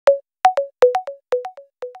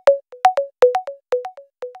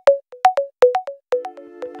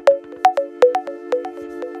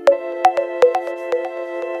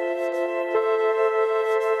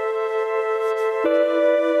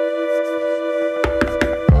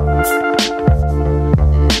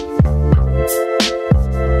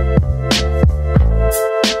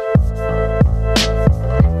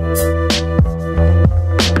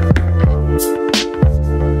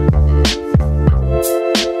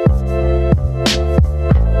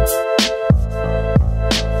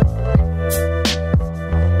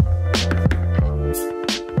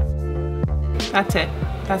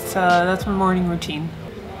That's my morning routine.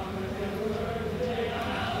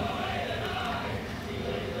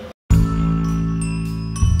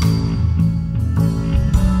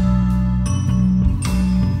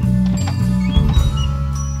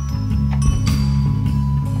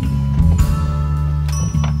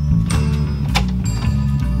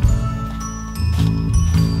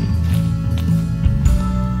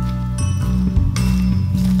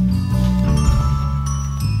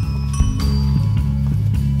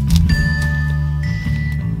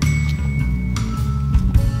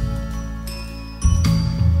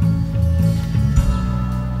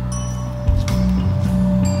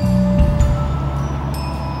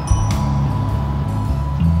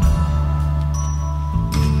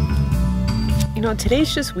 You know,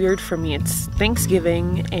 today's just weird for me. It's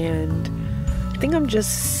Thanksgiving and I think I'm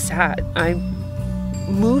just sad. I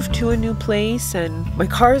moved to a new place and my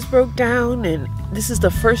car's broke down, and this is the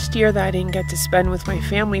first year that I didn't get to spend with my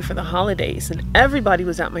family for the holidays, and everybody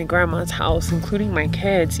was at my grandma's house, including my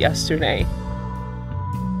kids, yesterday.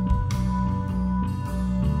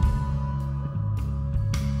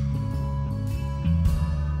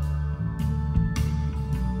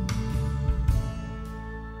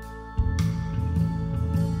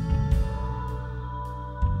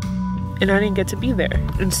 And I didn't get to be there.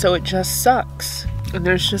 And so it just sucks. And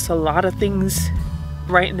there's just a lot of things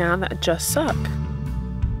right now that just suck.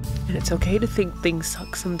 And it's okay to think things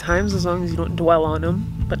suck sometimes as long as you don't dwell on them.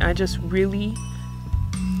 But I just really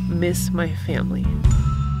miss my family.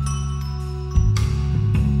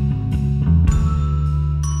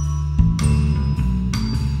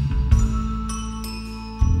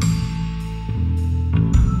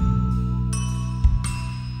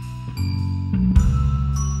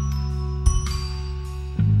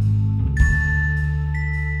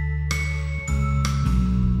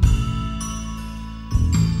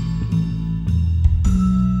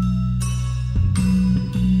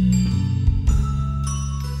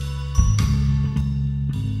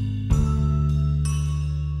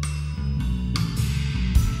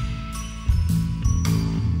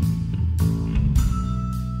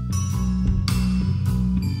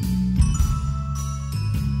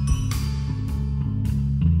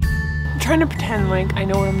 Trying to pretend like I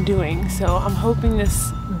know what I'm doing, so I'm hoping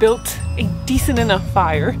this built a decent enough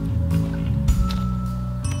fire.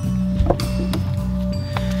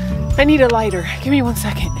 I need a lighter. Give me 1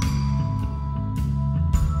 second.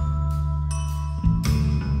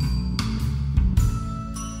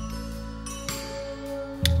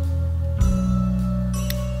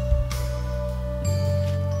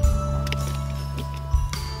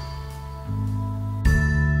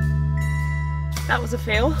 That was a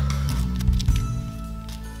fail.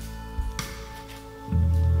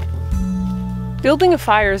 Building a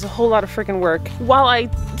fire is a whole lot of freaking work. While I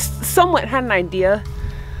somewhat had an idea,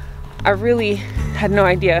 I really had no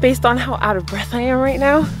idea. Based on how out of breath I am right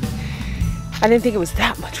now, I didn't think it was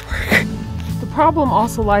that much work. The problem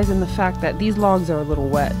also lies in the fact that these logs are a little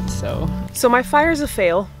wet, so my fire's a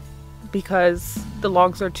fail because the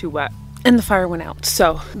logs are too wet and the fire went out.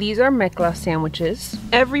 So these are mezcla sandwiches.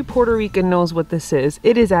 Every Puerto Rican knows what this is.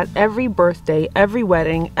 It is at every birthday, every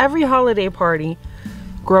wedding, every holiday party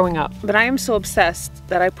growing up. But I am so obsessed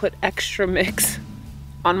that I put extra mix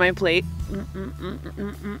on my plate.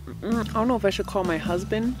 I don't know if I should call my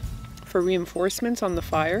husband for reinforcements on the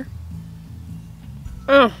fire.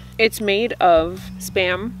 It's made of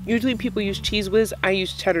Spam. Usually people use Cheese Whiz. I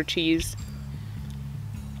use cheddar cheese,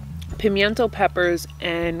 pimiento peppers,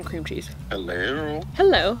 and cream cheese. Hello.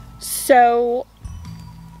 Hello. So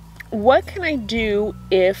what can I do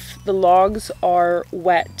if the logs are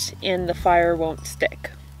wet and the fire won't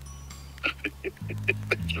stick?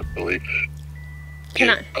 Really?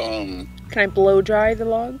 Can I blow dry the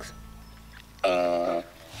logs?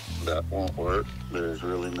 That won't work. There's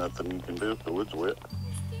really nothing you can do if the wood's wet.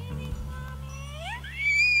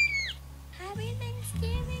 Happy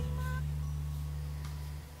Thanksgiving, Mom.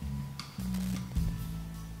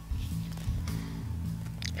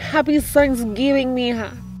 Happy Thanksgiving,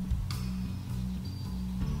 mija.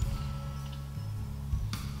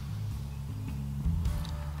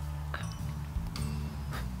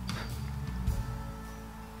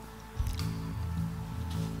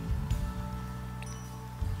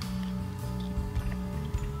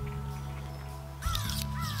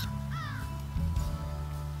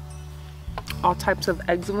 All types of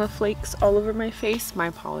eczema flakes all over my face. My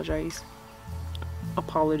apologies.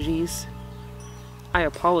 I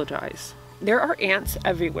apologize. There are ants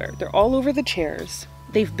everywhere. They're all over the chairs.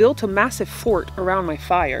 They've built a massive fort around my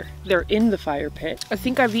fire. They're in the fire pit. I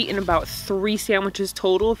think I've eaten about 3 sandwiches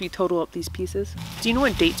total if you total up these pieces. Do you know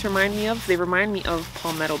what dates remind me of? They remind me of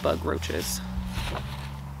palmetto bug roaches.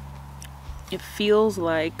 It feels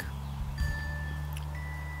like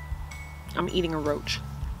I'm eating a roach.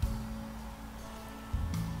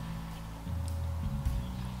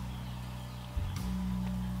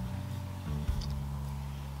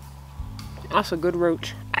 That's a good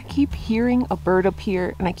roach. I keep hearing a bird up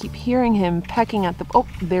here and I keep hearing him pecking at the, oh,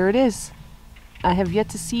 there it is. I have yet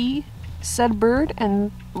to see said bird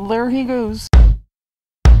and there he goes.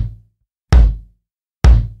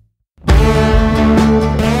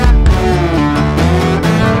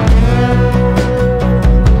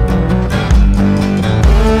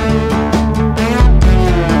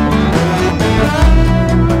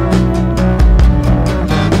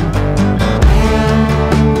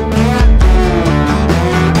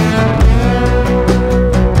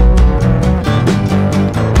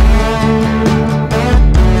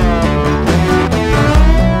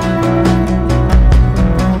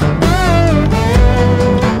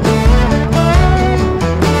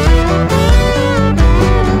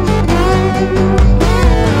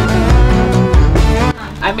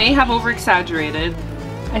 I may have over-exaggerated.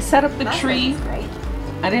 I set up the tree.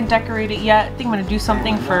 I didn't decorate it yet. I think I'm gonna do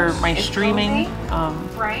something for my streaming,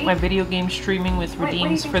 my video game streaming with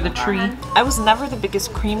redeems for the tree. I was never the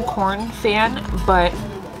biggest cream corn fan, but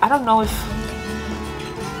I don't know if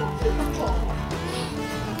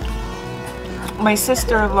my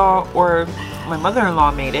sister-in-law or my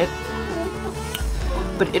mother-in-law made it,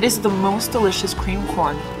 but it is the most delicious cream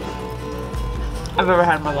corn I've ever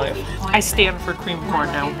had in my life. I stand for cream corn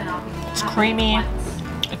now. It's creamy,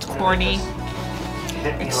 it's corny,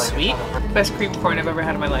 it's sweet. Best cream corn I've ever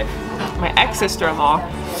had in my life. My ex-sister-in-law,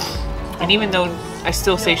 and even though I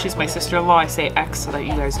still say she's my sister-in-law, I say ex so that you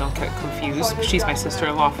guys don't get confused. She's my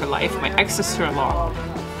sister-in-law for life. My ex-sister-in-law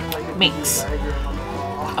makes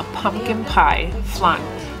a pumpkin pie flan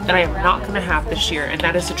that I am not gonna have this year, and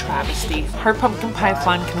that is a travesty. Her pumpkin pie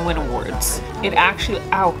flan can win awards. It actually,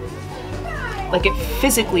 ow. Like, it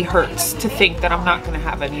physically hurts to think that I'm not gonna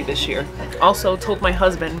have any this year. Also told my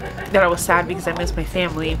husband that I was sad because I missed my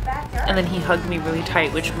family, and then he hugged me really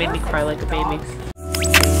tight, which made me cry like a baby.